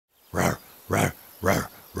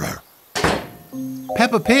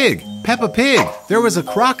Peppa Pig! Peppa Pig! There was a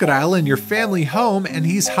crocodile in your family home and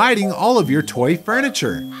he's hiding all of your toy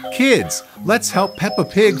furniture. Kids, let's help Peppa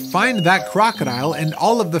Pig find that crocodile and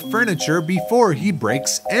all of the furniture before he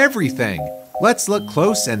breaks everything. Let's look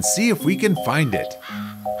close and see if we can find it.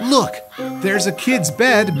 Look! There's a kid's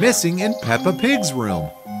bed missing in Peppa Pig's room.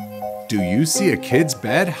 Do you see a kid's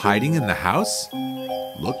bed hiding in the house?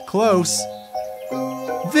 Look close.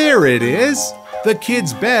 There it is! The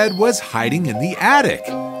kid's bed was hiding in the attic.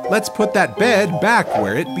 Let's put that bed back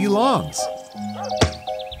where it belongs.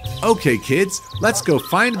 Okay, kids, let's go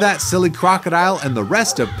find that silly crocodile and the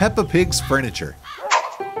rest of Peppa Pig's furniture.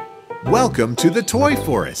 Welcome to the toy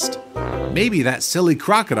forest. Maybe that silly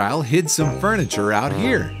crocodile hid some furniture out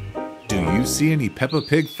here. Do you see any Peppa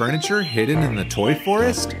Pig furniture hidden in the toy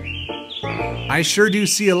forest? I sure do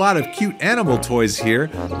see a lot of cute animal toys here,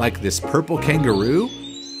 like this purple kangaroo,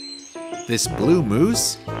 this blue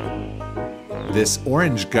moose, this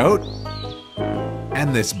orange goat,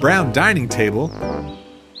 and this brown dining table.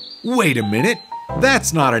 Wait a minute,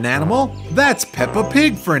 that's not an animal, that's Peppa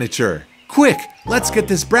Pig furniture. Quick, let's get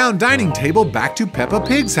this brown dining table back to Peppa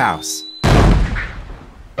Pig's house.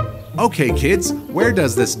 Okay, kids, where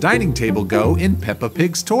does this dining table go in Peppa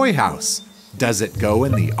Pig's toy house? Does it go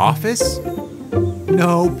in the office?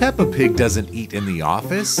 No, Peppa Pig doesn't eat in the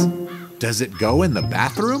office. Does it go in the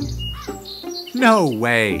bathroom? No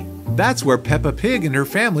way! That's where Peppa Pig and her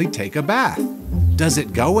family take a bath. Does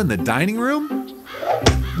it go in the dining room?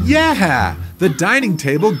 Yeah! The dining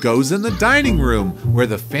table goes in the dining room, where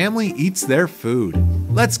the family eats their food.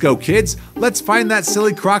 Let's go, kids! Let's find that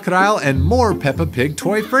silly crocodile and more Peppa Pig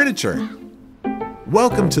toy furniture.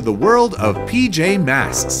 Welcome to the world of PJ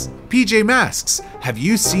Masks. PJ Masks, have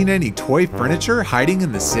you seen any toy furniture hiding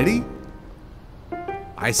in the city?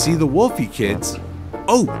 I see the Wolfie kids.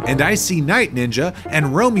 Oh, and I see Night Ninja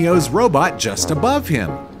and Romeo's robot just above him.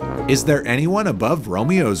 Is there anyone above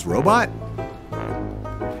Romeo's robot?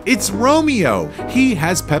 It's Romeo! He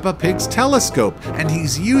has Peppa Pig's telescope and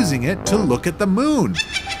he's using it to look at the moon.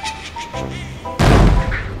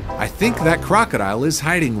 I think that crocodile is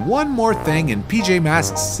hiding one more thing in PJ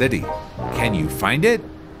Masks City. Can you find it?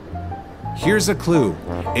 Here's a clue.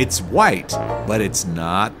 It's white, but it's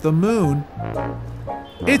not the moon.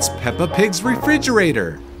 It's Peppa Pig's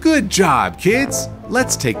refrigerator. Good job, kids.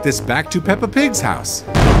 Let's take this back to Peppa Pig's house.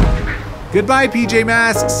 Goodbye, PJ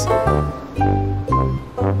Masks.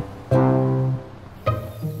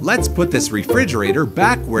 Let's put this refrigerator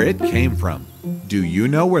back where it came from. Do you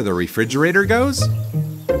know where the refrigerator goes?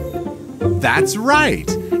 That's right.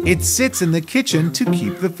 It sits in the kitchen to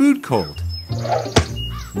keep the food cold.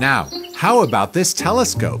 Now, how about this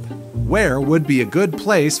telescope? Where would be a good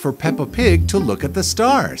place for Peppa Pig to look at the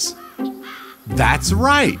stars? That's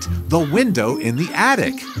right, the window in the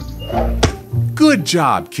attic. Good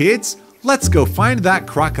job, kids. Let's go find that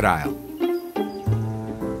crocodile.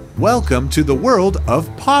 Welcome to the world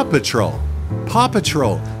of Paw Patrol. Paw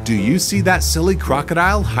Patrol, do you see that silly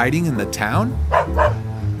crocodile hiding in the town?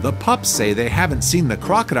 The pups say they haven't seen the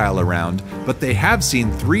crocodile around, but they have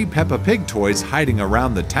seen 3 Peppa Pig toys hiding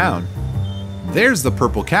around the town. There's the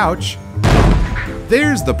purple couch,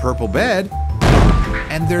 there's the purple bed,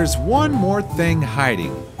 and there's one more thing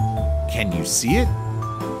hiding. Can you see it?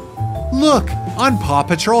 Look, on Paw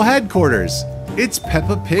Patrol headquarters. It's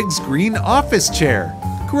Peppa Pig's green office chair.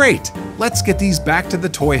 Great, let's get these back to the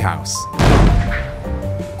toy house.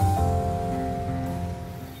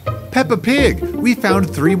 Peppa Pig, we found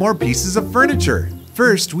 3 more pieces of furniture.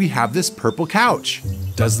 First, we have this purple couch.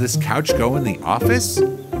 Does this couch go in the office?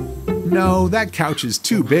 No, that couch is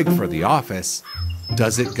too big for the office.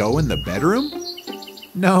 Does it go in the bedroom?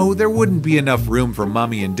 No, there wouldn't be enough room for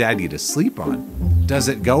Mommy and Daddy to sleep on. Does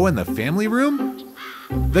it go in the family room?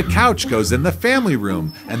 The couch goes in the family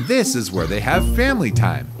room, and this is where they have family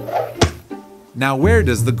time. Now, where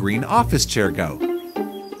does the green office chair go?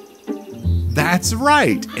 That's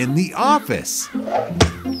right, in the office.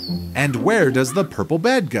 And where does the purple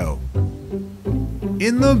bed go?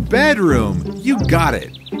 In the bedroom. You got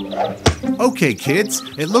it. Okay, kids,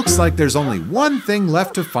 it looks like there's only one thing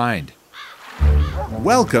left to find.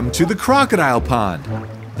 Welcome to the crocodile pond.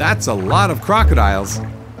 That's a lot of crocodiles.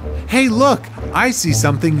 Hey, look, I see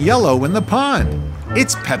something yellow in the pond.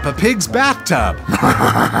 It's Peppa Pig's bathtub.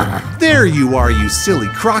 There you are, you silly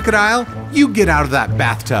crocodile. You get out of that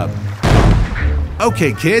bathtub.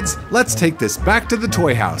 Okay, kids, let's take this back to the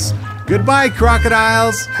toy house. Goodbye,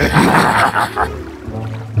 crocodiles.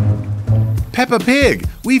 Peppa Pig,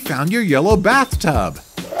 we found your yellow bathtub.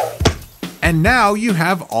 And now you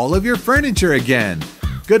have all of your furniture again.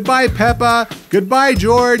 Goodbye, Peppa. Goodbye,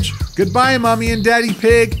 George. Goodbye, Mommy and Daddy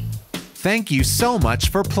Pig. Thank you so much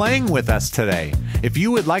for playing with us today. If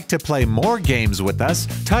you would like to play more games with us,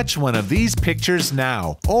 touch one of these pictures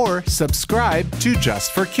now or subscribe to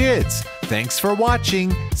Just for Kids. Thanks for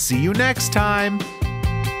watching. See you next time.